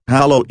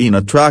Halloween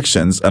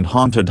attractions and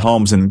haunted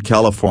homes in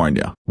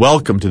California.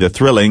 Welcome to the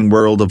thrilling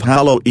world of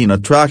Halloween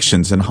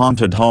attractions and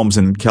haunted homes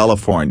in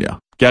California.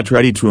 Get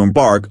ready to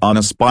embark on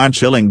a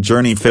spine-chilling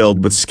journey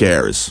filled with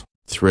scares,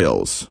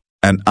 thrills,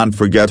 and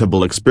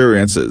unforgettable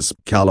experiences.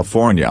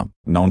 California,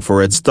 known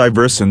for its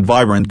diverse and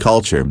vibrant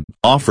culture,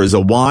 offers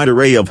a wide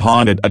array of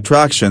haunted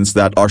attractions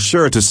that are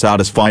sure to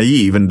satisfy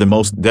even the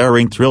most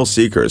daring thrill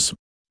seekers.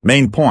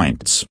 Main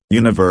points: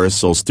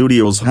 Universal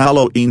Studios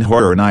Halloween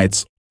Horror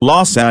Nights,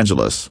 Los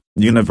Angeles.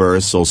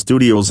 Universal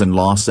Studios in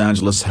Los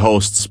Angeles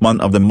hosts one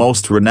of the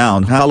most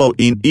renowned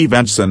Halloween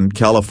events in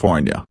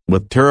California.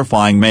 With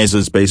terrifying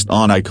mazes based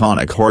on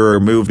iconic horror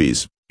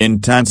movies,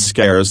 intense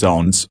scare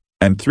zones,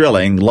 and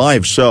thrilling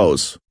live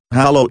shows,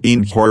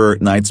 Halloween Horror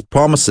Nights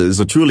promises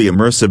a truly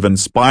immersive and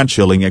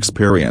spine-chilling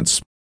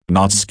experience.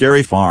 Knott's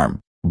Scary Farm,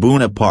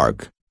 Buena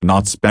Park.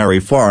 Knott's Scary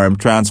Farm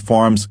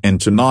transforms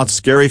into Knott's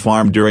Scary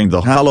Farm during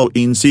the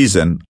Halloween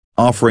season,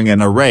 offering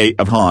an array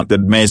of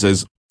haunted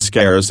mazes,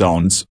 scare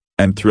zones,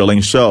 and thrilling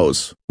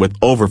shows. With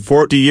over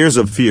 40 years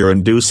of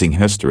fear-inducing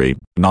history,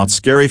 Knott's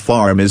Scary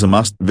Farm is a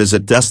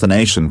must-visit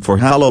destination for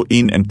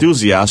Halloween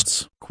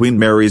enthusiasts. Queen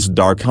Mary's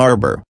Dark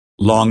Harbor,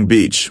 Long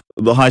Beach.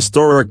 The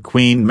historic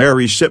Queen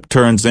Mary ship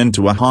turns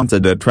into a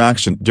haunted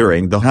attraction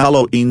during the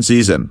Halloween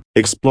season.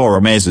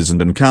 Explore mazes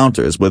and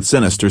encounters with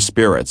sinister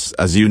spirits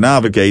as you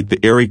navigate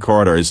the eerie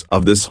corridors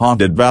of this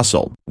haunted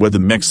vessel. With a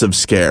mix of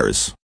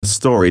scares,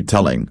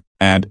 storytelling,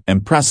 and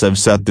impressive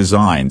set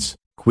designs,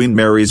 Queen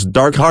Mary's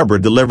Dark Harbor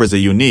delivers a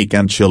unique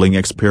and chilling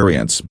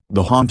experience.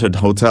 The Haunted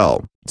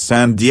Hotel,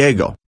 San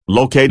Diego.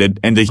 Located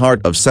in the heart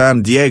of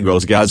San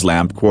Diego's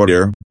Gaslamp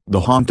Quarter,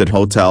 the Haunted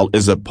Hotel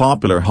is a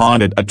popular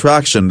haunted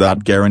attraction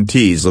that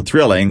guarantees a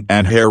thrilling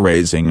and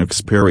hair-raising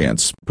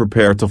experience.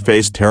 Prepare to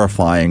face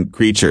terrifying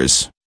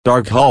creatures,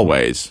 dark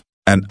hallways,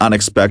 and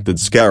unexpected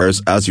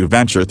scares as you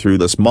venture through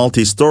this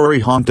multi-story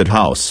haunted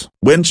house.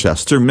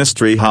 Winchester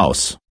Mystery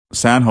House,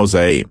 San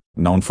Jose.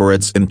 Known for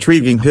its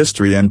intriguing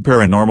history and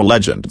paranormal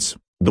legends,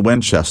 the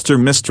Winchester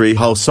Mystery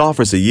House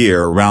offers a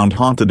year-round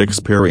haunted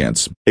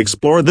experience.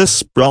 Explore this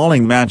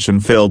sprawling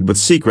mansion filled with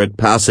secret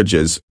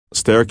passages,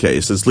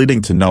 staircases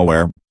leading to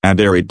nowhere,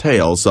 and eerie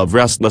tales of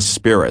restless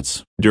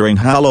spirits. During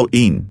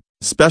Halloween,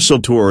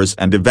 special tours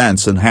and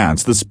events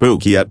enhance the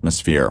spooky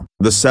atmosphere.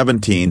 The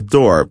 17th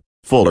Door,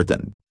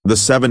 Fullerton. The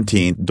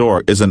 17th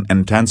Door is an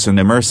intense and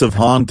immersive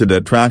haunted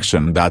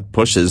attraction that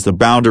pushes the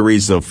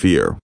boundaries of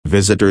fear.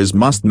 Visitors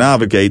must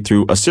navigate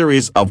through a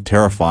series of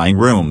terrifying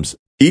rooms,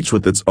 each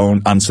with its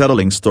own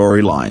unsettling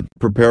storyline.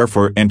 Prepare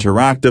for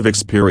interactive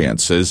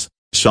experiences,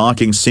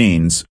 shocking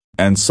scenes,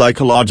 and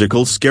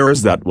psychological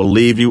scares that will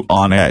leave you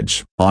on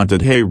edge. Haunted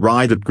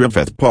Hayride at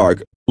Griffith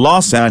Park,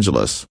 Los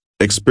Angeles.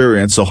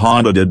 Experience a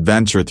haunted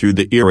adventure through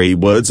the eerie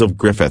woods of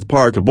Griffith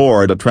Park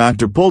aboard a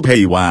tractor-pulled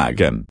hay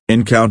wagon.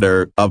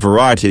 Encounter a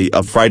variety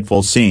of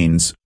frightful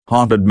scenes,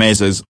 haunted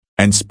mazes,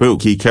 and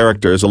spooky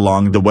characters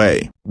along the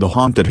way. The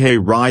Haunted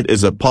Hayride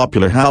is a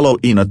popular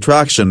Halloween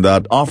attraction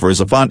that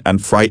offers a fun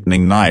and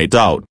frightening night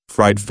out.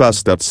 Fright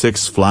Fest at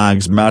Six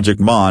Flags Magic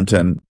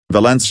Mountain,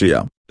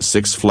 Valencia.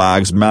 Six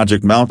Flags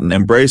Magic Mountain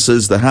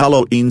embraces the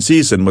Halloween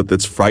season with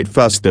its Fright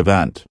Fest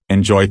event.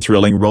 Enjoy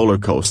thrilling roller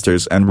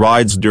coasters and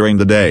rides during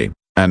the day,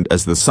 and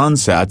as the sun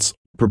sets,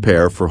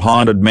 prepare for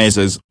haunted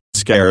mazes,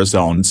 scare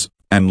zones,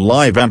 and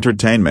live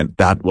entertainment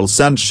that will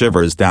send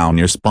shivers down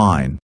your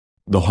spine.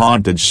 The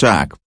Haunted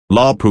Shack,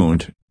 La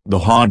Puente. The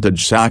Haunted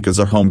Shack is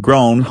a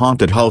homegrown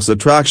haunted house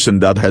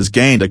attraction that has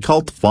gained a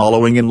cult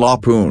following in La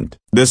Puente.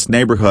 This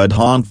neighborhood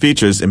haunt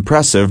features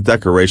impressive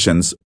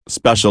decorations,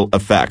 special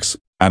effects,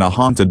 and a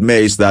haunted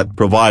maze that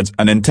provides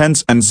an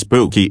intense and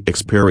spooky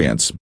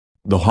experience.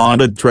 The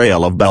Haunted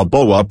Trail of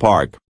Balboa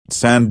Park,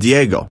 San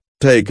Diego.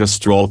 Take a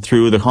stroll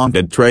through the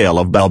Haunted Trail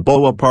of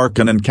Balboa Park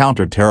and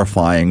encounter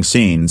terrifying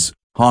scenes,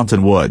 haunted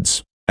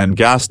woods, and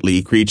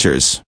ghastly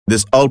creatures.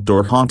 This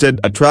outdoor haunted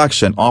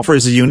attraction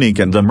offers a unique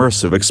and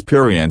immersive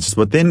experience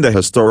within the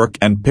historic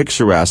and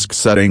picturesque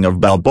setting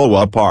of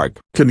Balboa Park.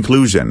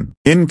 Conclusion.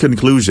 In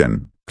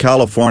conclusion,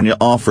 California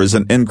offers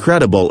an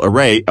incredible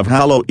array of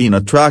Halloween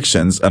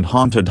attractions and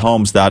haunted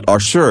homes that are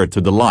sure to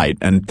delight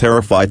and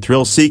terrify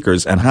thrill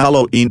seekers and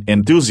Halloween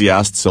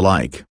enthusiasts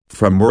alike.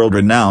 From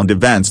world-renowned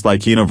events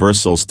like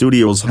Universal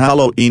Studios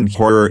Halloween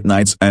Horror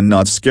Nights and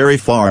Knott's Scary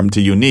Farm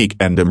to unique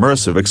and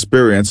immersive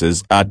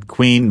experiences at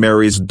Queen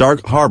Mary's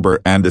Dark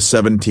Harbor and the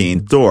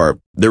 17th Door,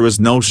 there is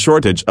no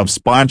shortage of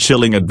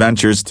spine-chilling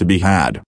adventures to be had.